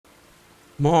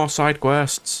More side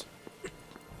quests.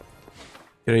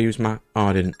 Did I use my... Oh,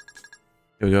 I didn't.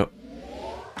 Here we go.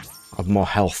 I have more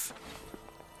health.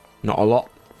 Not a lot,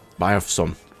 but I have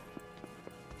some.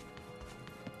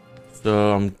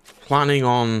 So I'm planning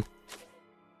on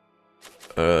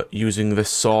using this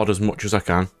sword as much as I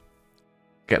can.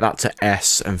 Get that to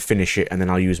S and finish it, and then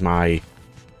I'll use my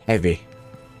heavy.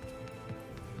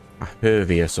 A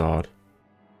heavier sword.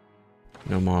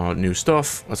 No more new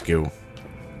stuff. Let's go.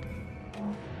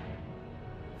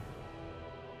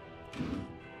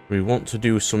 We want to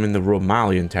do some in the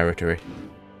Romalian territory.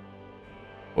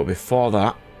 But before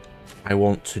that, I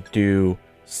want to do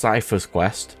Cypher's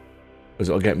quest. Because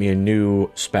it'll get me a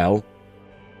new spell.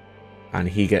 And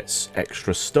he gets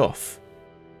extra stuff.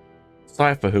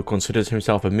 Cypher, who considers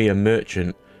himself a mere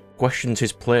merchant, questions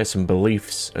his place and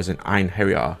beliefs as an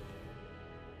Einherjar.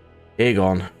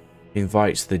 Aegon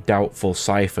invites the doubtful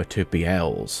Cypher to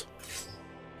Biel's.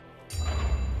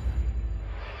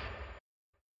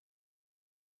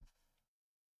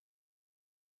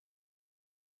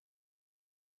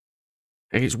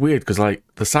 It's weird because, like,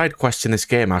 the side quests in this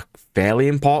game are fairly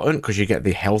important because you get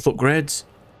the health upgrades.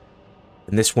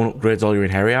 And this one upgrades all your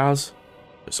Einherjars.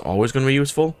 It's always going to be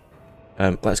useful.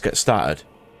 Let's get started.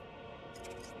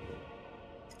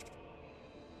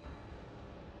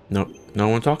 No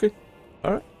one talking?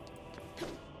 Alright.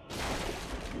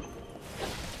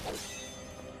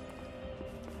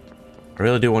 I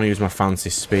really do want to use my fancy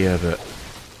spear, but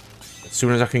as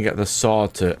soon as I can get the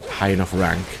sword to high enough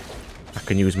rank, I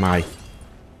can use my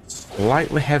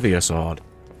slightly heavier sword.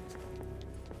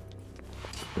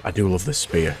 I do love this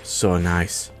spear. So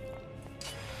nice.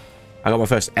 I got my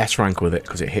first S rank with it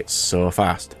because it hits so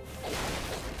fast.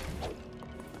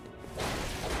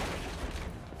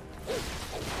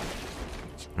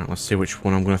 Right, let's see which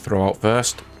one I'm going to throw out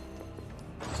first.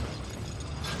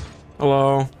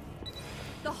 Hello.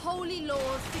 The holy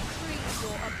laws decree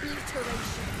your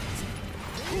obliteration.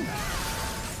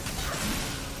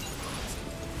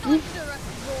 Thunderous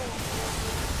roar.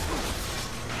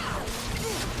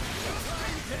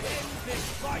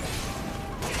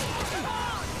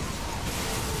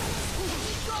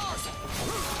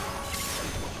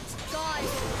 Sky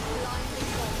blinding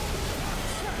bolt.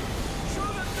 Show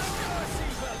them no mercy,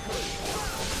 Valkyrie.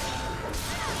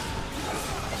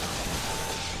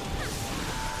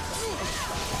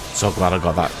 So glad I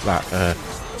got that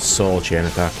soul chain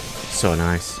attack. So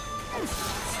nice.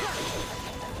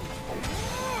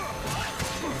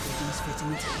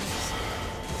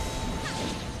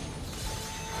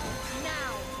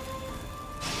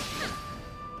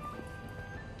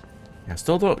 I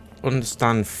still don't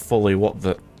understand fully what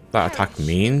that attack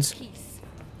means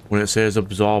when it says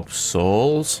absorb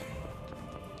souls.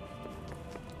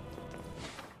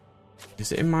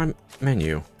 Is it in my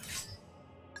menu?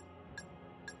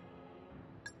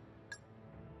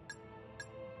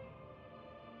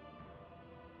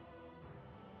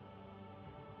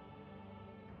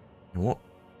 What?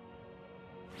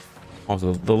 Oh,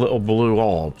 the little blue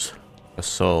orbs are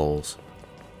souls.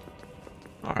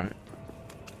 Alright.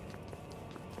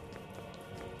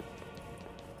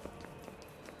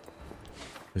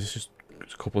 Is this just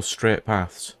a couple of straight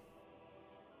paths?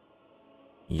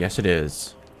 Yes, it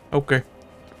is. Okay.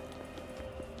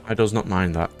 I does not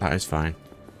mind that. That is fine.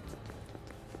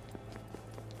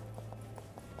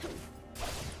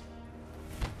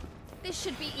 This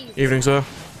should be easy. Evening, sir.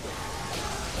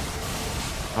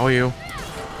 How are you? To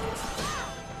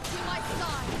my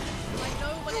side, my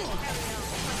noble Einherjar.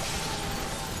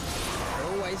 I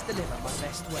always deliver my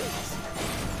best ways.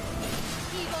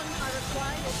 Even I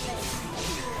require your blade.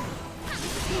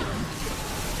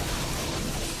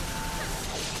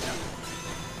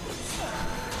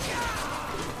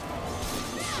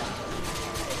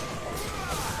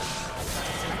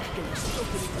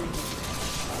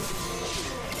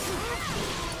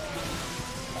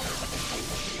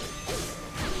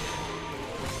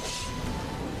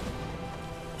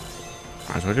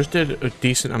 Alright, so I just did a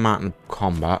decent amount of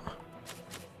combat.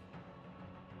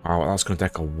 Oh, that's going to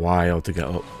take a while to get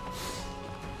up.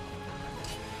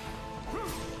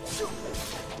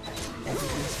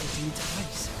 Everything's fitting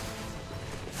tight.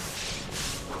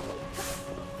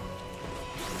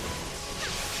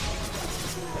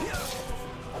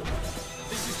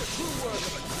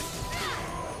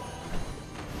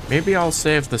 Maybe I'll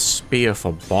save the spear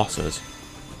for bosses.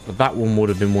 But that one would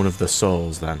have been one of the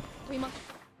souls then, We must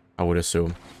I would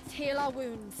assume. heal our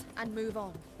wounds and move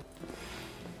on.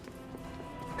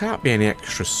 Can't be any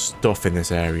extra stuff in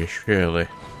this area, surely.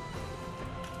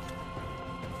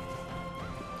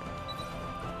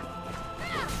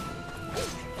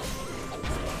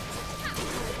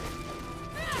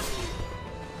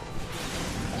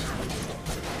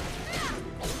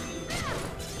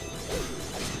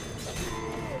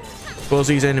 suppose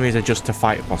these enemies are just to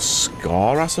fight for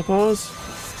score, I suppose?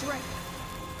 Strength.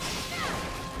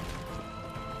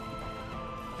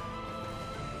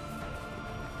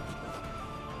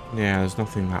 Yeah, there's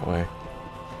nothing that way.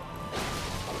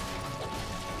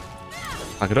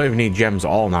 Like, I don't even need gems at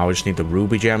all now. I just need the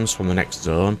ruby gems from the next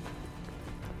zone.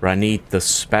 Where I need the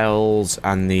spells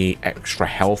and the extra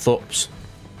health ups.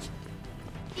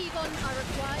 Even I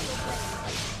require your blade.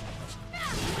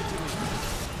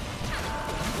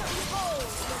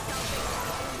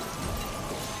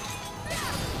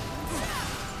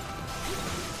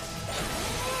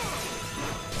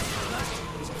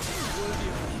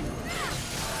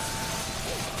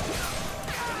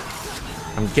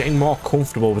 I'm getting more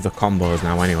comfortable with the combos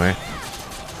now anyway.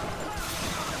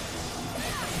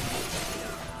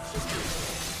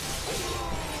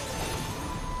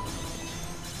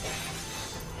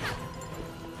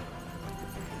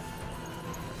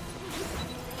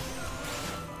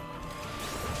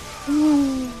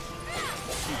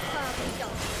 Superbly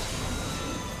done.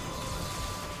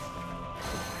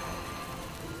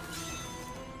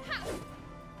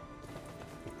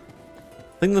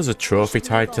 I think there's a trophy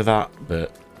tied to that,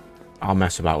 but I'll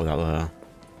mess about with that later.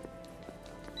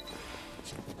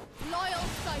 Loyal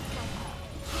Cypher,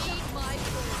 heed my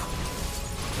call.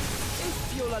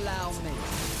 If you'll allow me.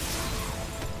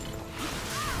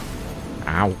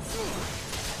 Ow.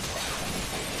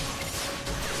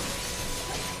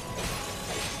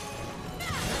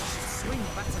 Swing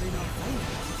battle in our favour.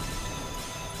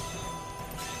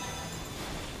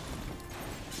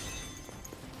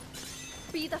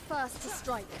 Be the first to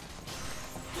strike.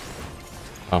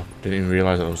 Oh, didn't even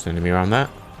realise that there was an enemy around there.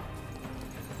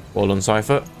 Well done,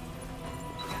 Cypher. I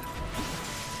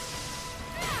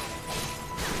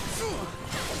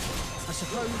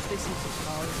suppose this is as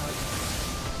far as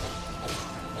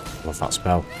I Love that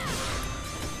spell.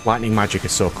 Lightning magic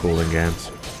is so cool in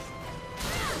games.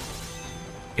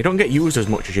 You don't get used as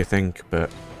much as you think,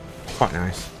 but quite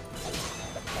nice.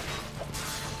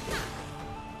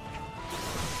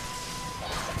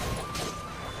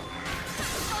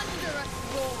 Thunderous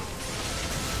roar.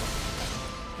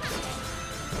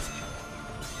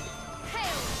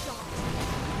 Hail shot.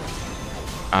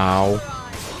 Ow.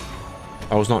 Rise.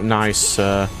 That was not nice,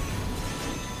 sir.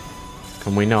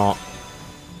 Can we not?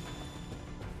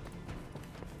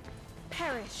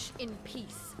 Perish in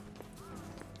peace.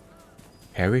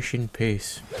 Perish in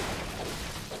peace.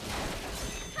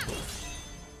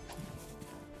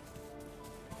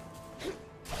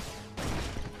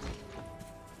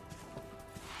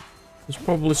 There's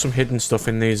probably some hidden stuff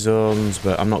in these zones,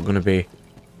 but I'm not going to be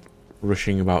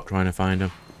rushing about trying to find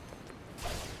them.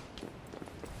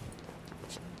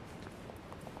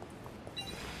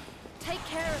 Take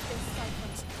care of this, Cypher.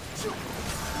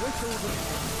 whittle the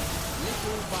pen,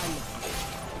 little by little.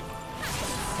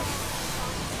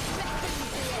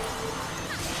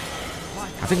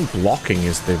 I think blocking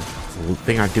is the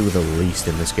thing I do the least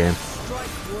in this game.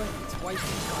 Strike worth its weight in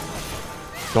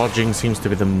gold. Dodging seems to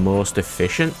be the most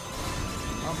efficient.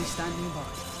 I'll be standing by.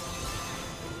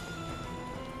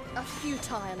 A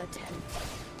futile attempt.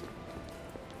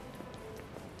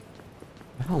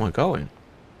 Where the hell am I going?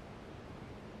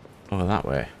 Oh, that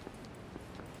way.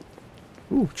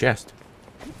 Ooh, chest.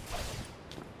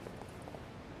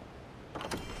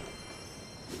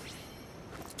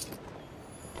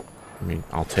 I mean,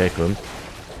 I'll take them.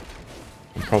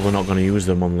 I'm probably not going to use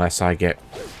them unless I get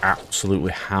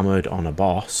absolutely hammered on a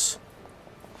boss.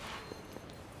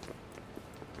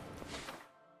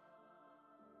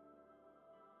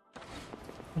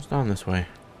 What's down this way?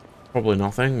 Probably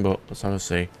nothing, but let's have a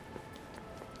see.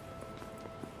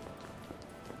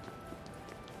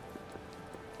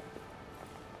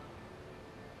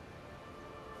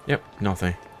 Yep,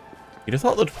 nothing. You'd have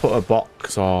thought they'd put a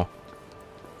box or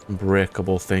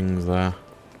breakable things there.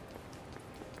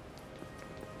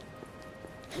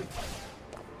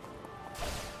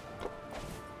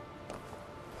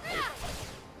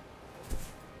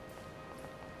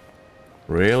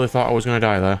 Really thought I was going to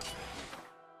die there.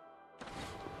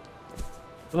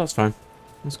 But that's fine.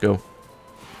 Let's go.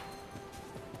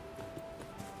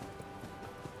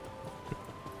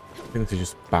 I think this is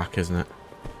just back, isn't it?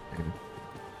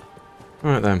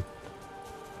 Alright then.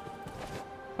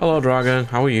 Hello, dragon.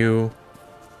 How are you?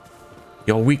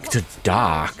 You're weak to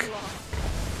dark.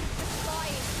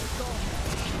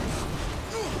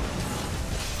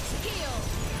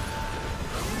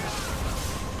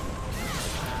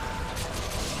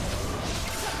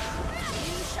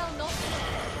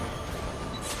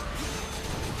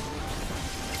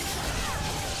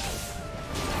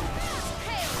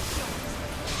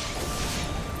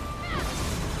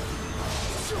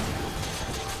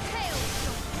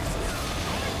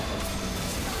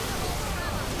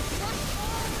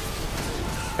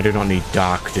 I do not need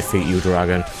Dark to defeat you,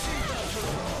 dragon.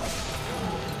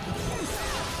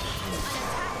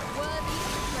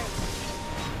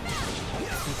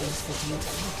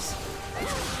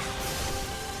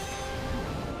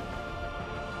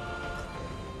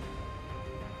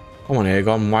 Come on,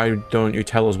 Aegon, why don't you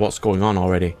tell us what's going on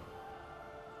already?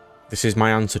 This is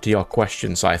my answer to your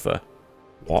question, Cypher.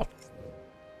 What?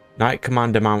 Knight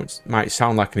Commander might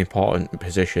sound like an important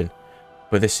position,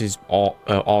 but this is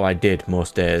all I did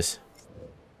most days.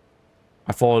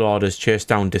 I followed orders, chased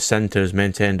down dissenters,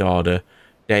 maintained order,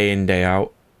 day in, day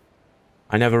out.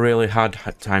 I never really had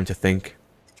time to think.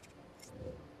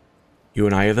 You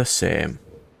and I are the same.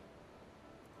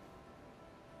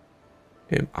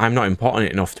 I'm not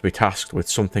important enough to be tasked with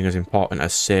something as important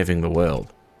as saving the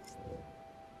world.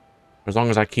 As long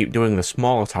as I keep doing the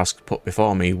smaller tasks put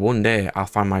before me, one day I'll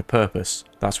find my purpose.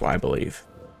 That's what I believe.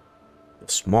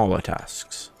 The smaller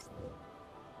tasks.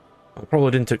 I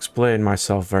probably didn't explain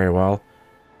myself very well,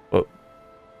 but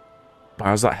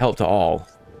has that helped at all?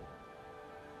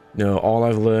 No, all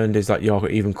I've learned is that you're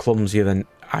even clumsier than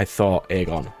I thought,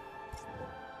 Aegon.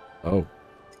 Oh.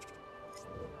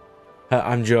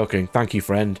 I'm joking. Thank you,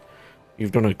 friend.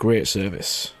 You've done a great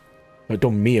service. You've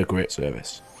done me a great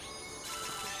service.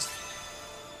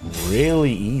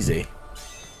 Really easy.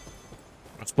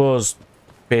 I suppose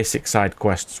basic side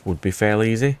quests would be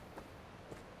fairly easy.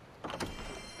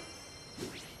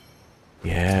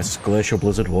 Yes, Glacial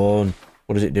Blizzard 1.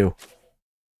 What does it do?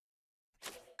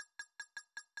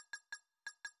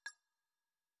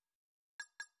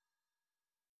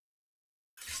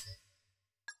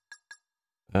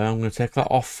 I'm going to take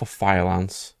that off for Fire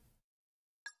Lance.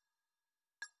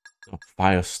 Oh,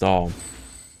 Firestorm.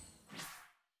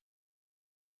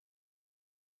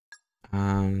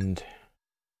 And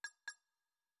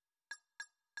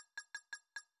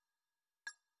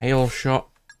Hail Shot.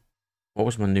 What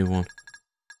was my new one?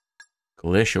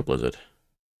 Glacial Blizzard.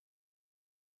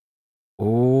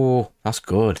 Oh, that's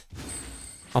good.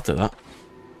 I'll take that.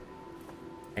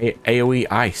 AoE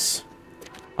Ice.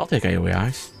 I'll take AoE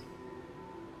Ice.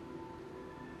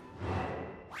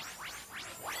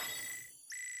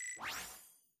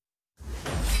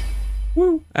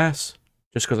 Woo! S.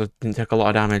 Just because I didn't take a lot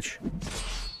of damage.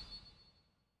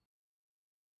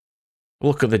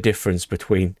 Look at the difference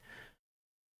between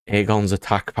Aegon's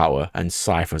attack power and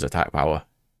Cypher's attack power.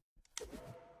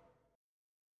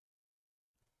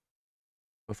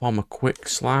 Perform a quick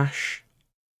slash.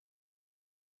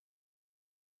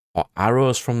 Or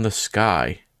arrows from the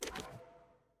sky.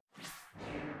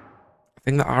 I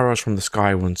think the arrows from the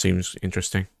sky one seems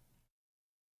interesting.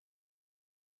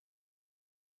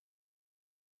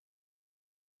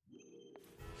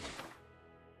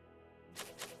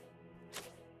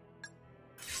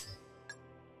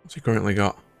 What's he currently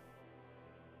got?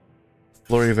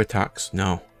 Flurry of attacks.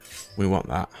 No. We want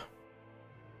that.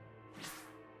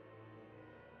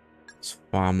 It's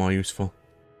far more useful.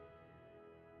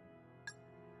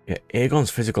 Yeah,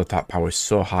 Aegon's physical attack power is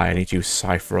so high, I need to use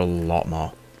Cypher a lot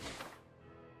more.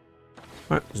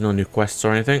 Right, there's no new quests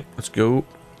or anything. Let's go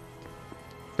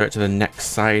straight to the next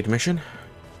side mission.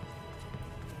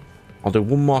 I'll do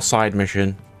one more side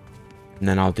mission, and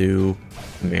then I'll do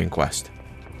the main quest.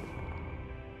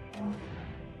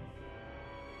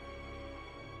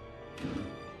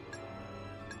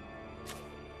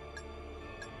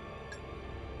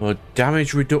 Well,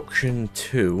 damage reduction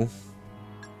 2.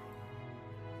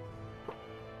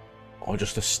 Or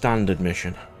just a standard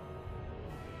mission.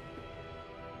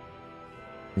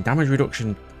 Damage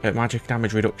reduction, magic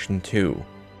damage reduction 2.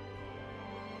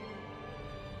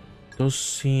 Does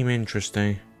seem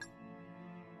interesting.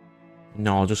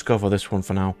 No, I'll just go for this one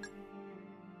for now.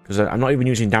 Because I'm not even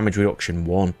using damage reduction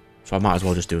 1. So I might as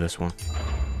well just do this one.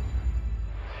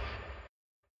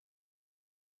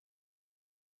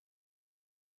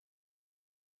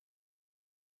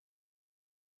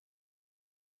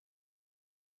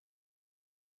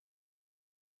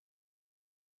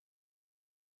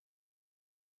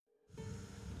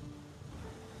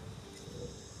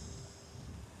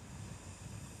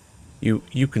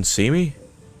 You can see me?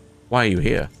 Why are you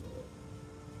here?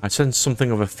 I was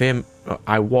something of a famous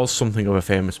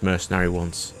mercenary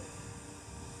once.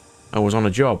 I was on a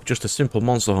job, just a simple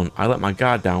monster hunt. I let my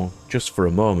guard down just for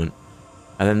a moment.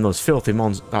 And then those filthy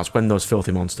that's when those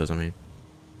filthy monsters, I mean.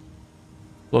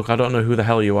 Look, I don't know who the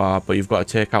hell you are, but you've got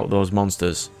to take out those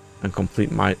monsters and complete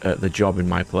the job in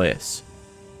my place.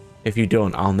 If you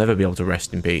don't, I'll never be able to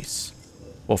rest in peace.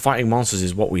 Well, fighting monsters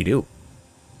is what we do.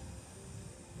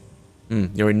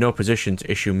 You're in no position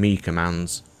to issue me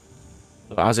commands.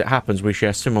 But as it happens, we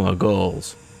share similar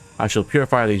goals. I shall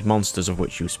purify these monsters of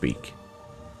which you speak.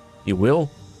 You will?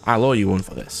 I'll owe you one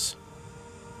for this.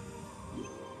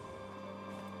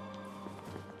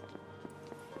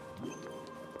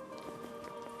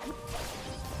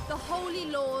 The holy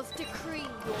laws decree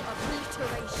your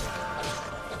obliteration.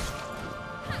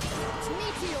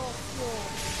 Meteor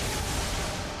swarm.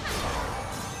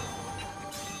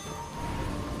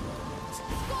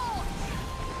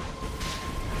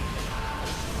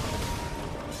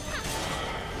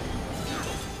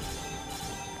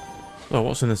 So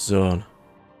what's in this zone?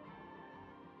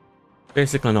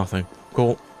 Basically nothing.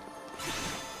 Cool.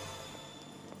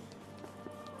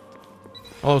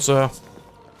 Hello, sir.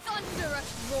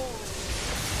 Thunderous roar.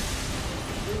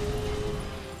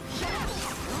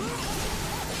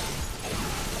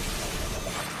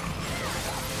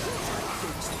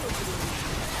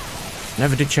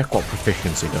 Never did check what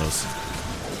proficiency does.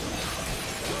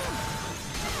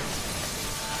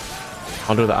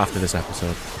 I'll do that after this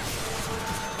episode.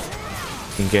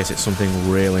 In case it's something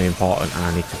really important and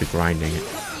I need to be grinding it.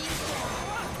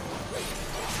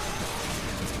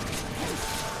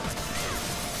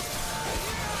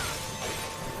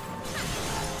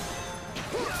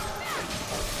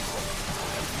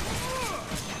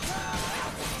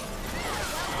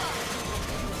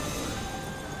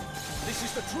 This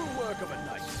is the true work of a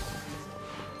knight.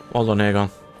 Well done, Aegon.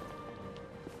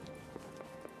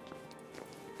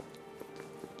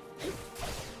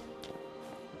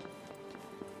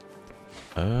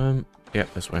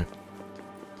 Yep, this way.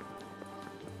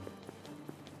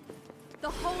 The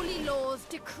holy laws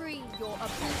decree your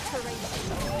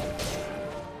obliteration.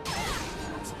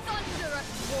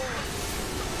 Thunderous roar.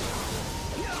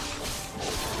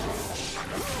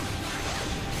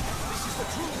 This is the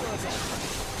true work of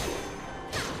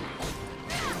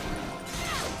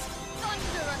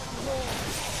Thunderous roar.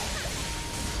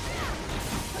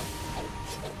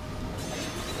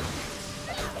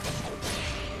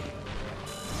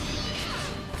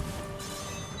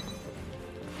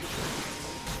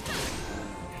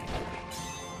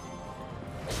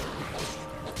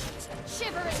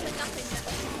 Shiver into nothingness.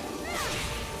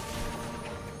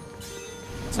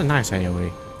 That's a nice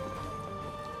AoE.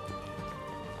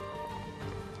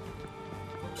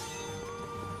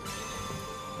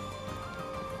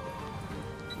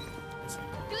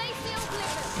 Glacial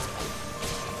blizzard.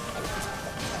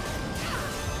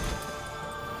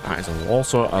 That is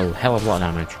also a hell of a lot of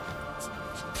damage.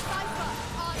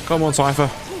 Cypher, Come on, Cypher.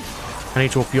 I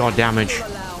need to up your damage.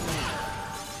 allow me.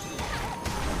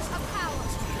 a power.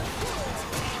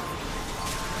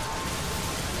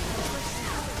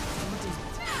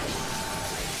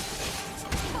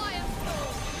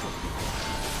 Firestorm.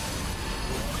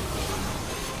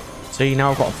 See,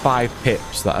 now I've got 5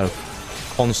 pips that are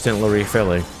constantly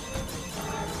refilling.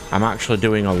 I'm actually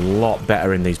doing a lot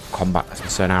better in these combat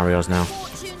scenarios now.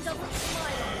 Fortune doesn't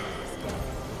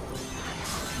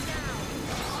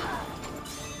smile on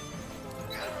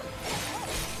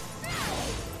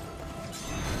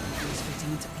It's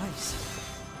fitting into place.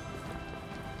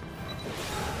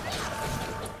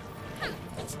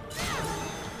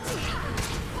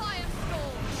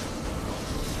 Firestorm.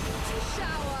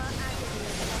 Shower agony.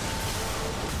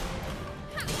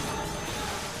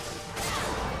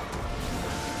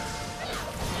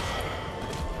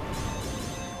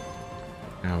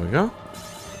 There we go.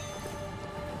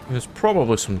 There's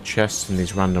probably some chests in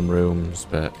these random rooms,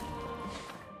 but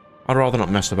I'd rather not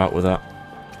mess about with that.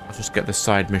 I'll just get this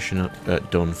side mission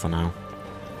done for now.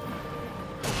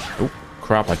 Oh,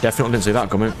 crap. I definitely didn't see that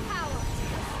coming. Power.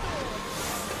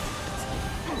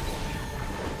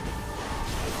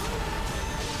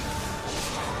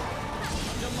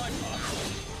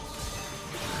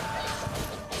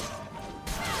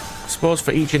 I suppose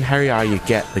for each inheritor you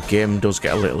get, the game does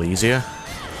get a little easier.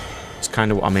 It's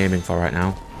kind of what I'm aiming for right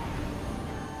now.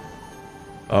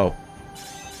 Oh.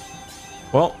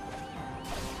 Well.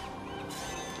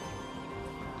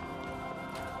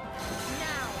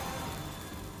 Now.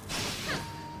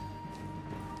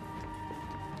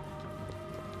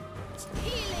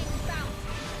 Healing bounty.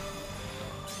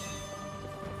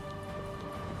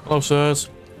 Hello, sirs.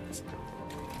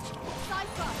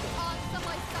 Cypher, answer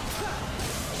my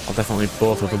summons. I'll definitely need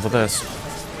both of them for this.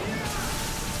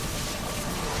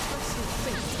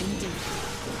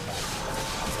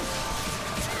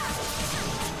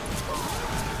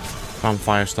 Found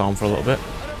Firestorm for a little bit.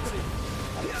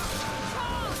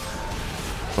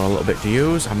 Got a little bit to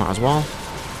use, I might as well.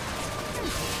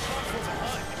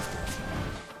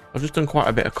 I've just done quite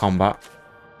a bit of combat.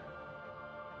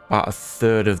 About a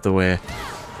third of the way.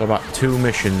 So about 2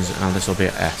 missions and this will be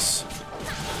at S.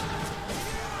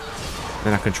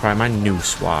 Then I can try my new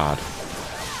sword.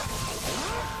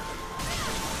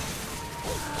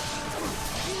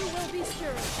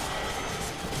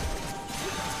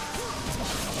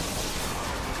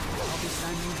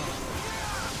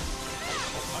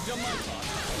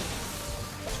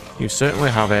 You certainly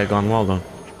have, Aegon. Well done.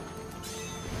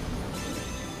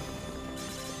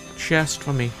 Chest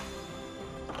for me.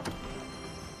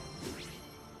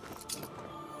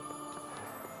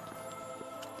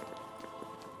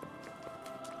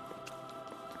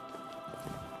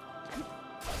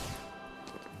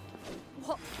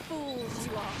 What fools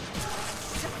you are!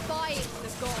 Defying the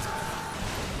gods!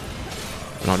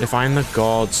 They're not defying the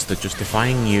gods, they're just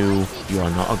defying you. You are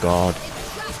not a god.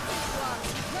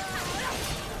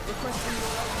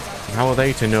 How are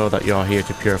they to know that you're here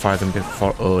to purify them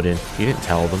before Odin? You didn't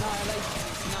tell them.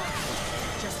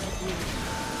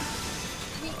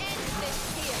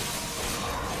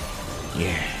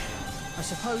 Yeah. I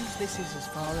suppose this is as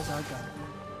far as I go.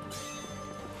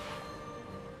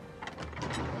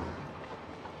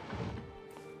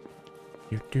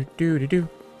 Do. You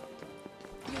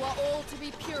are all to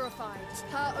be purified,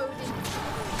 per Odin.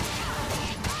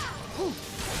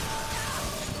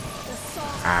 The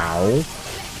song Ow.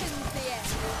 beckons the air.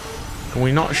 Can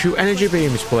we not shoot energy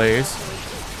beams, please?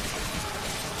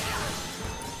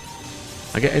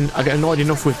 I get annoyed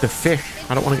enough with the fish.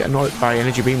 I don't want to get annoyed by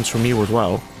energy beams from you as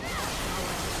well.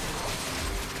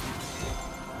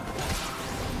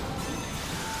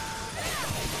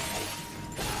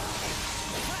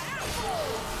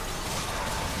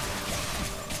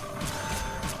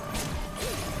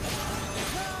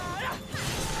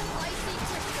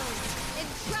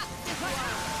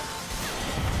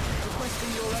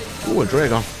 Ooh, a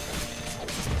Dragon.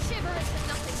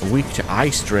 Weak to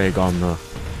ice Dragon, though.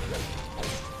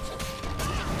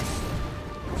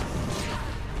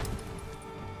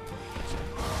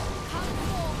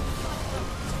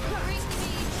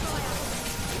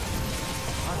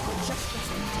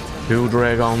 Two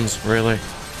Dragons, really?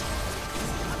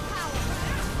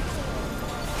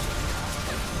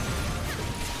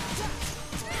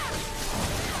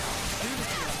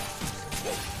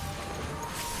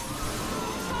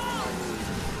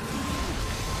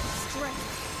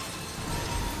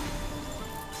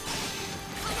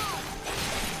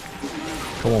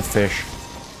 Come on, fish.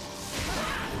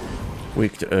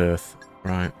 Weak to earth.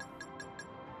 Right.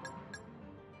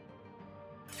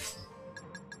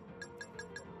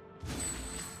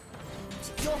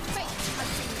 Your fate has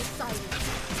been decided.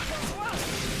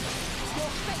 Your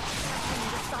fate has been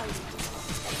decided.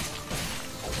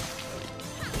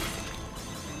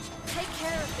 Take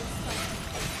care of this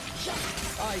son.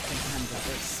 I can handle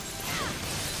this.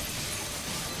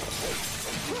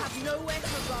 You have nowhere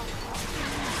to run.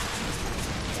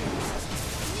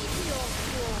 Meteor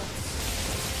Storm.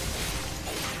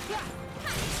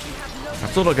 You have no I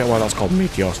still don't get why that's called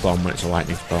Meteor Storm when it's a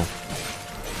lightning spell.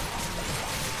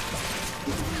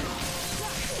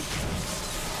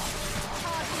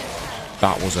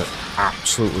 That was an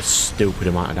absolutely stupid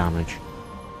amount of damage.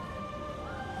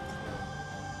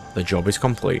 The job is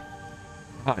complete.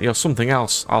 Ah, you're something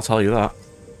else, I'll tell you that.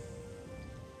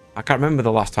 I can't remember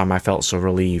the last time I felt so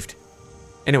relieved.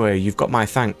 Anyway, you've got my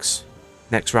thanks.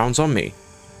 Next round's on me.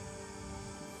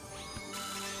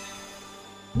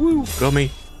 Woo!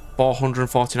 Gummy.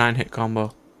 449 hit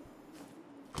combo.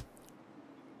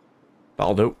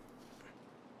 That'll do.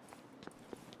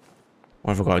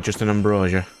 What have I got? Just an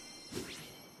ambrosia.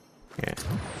 Yeah.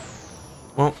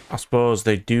 Well, I suppose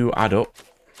they do add up.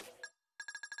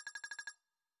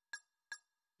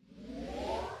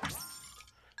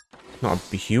 Not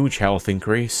a huge health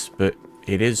increase, but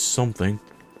it is something.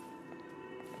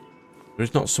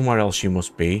 There's not somewhere else you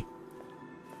must be.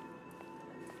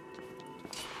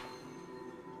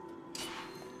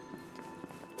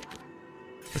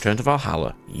 Return to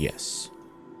Valhalla. Yes.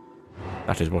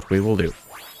 That is what we will do.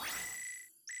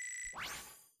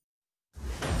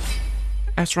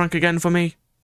 S rank again for me.